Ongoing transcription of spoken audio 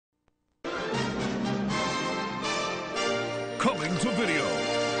Coming to video.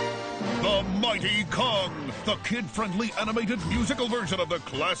 The Mighty Kong, the kid-friendly animated musical version of the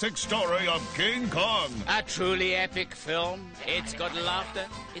classic story of King Kong. A truly epic film. It's got laughter,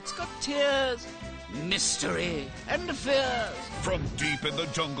 it's got tears, mystery, and fears. From deep in the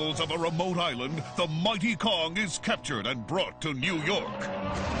jungles of a remote island, the Mighty Kong is captured and brought to New York.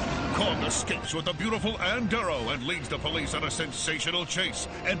 Kong escapes with the beautiful Ann Darrow and leads the police on a sensational chase,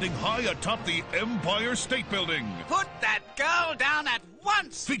 ending high atop the Empire State Building. Put that girl down at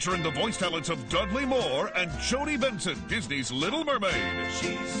once! Featuring the voice talents of Dudley Moore and Jodie Benson, Disney's Little Mermaid.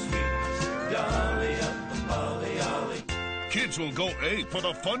 She's sweet, dolly up the polly ollie. Kids will go ape for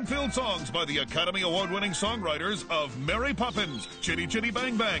the fun-filled songs by the Academy Award-winning songwriters of Mary Poppins, Chitty Chitty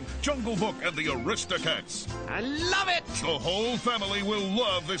Bang Bang, Jungle Book, and the Aristocats. I love it! The whole family will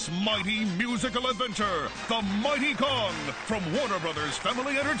love this mighty musical adventure, The Mighty Kong, from Warner Brothers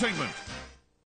Family Entertainment.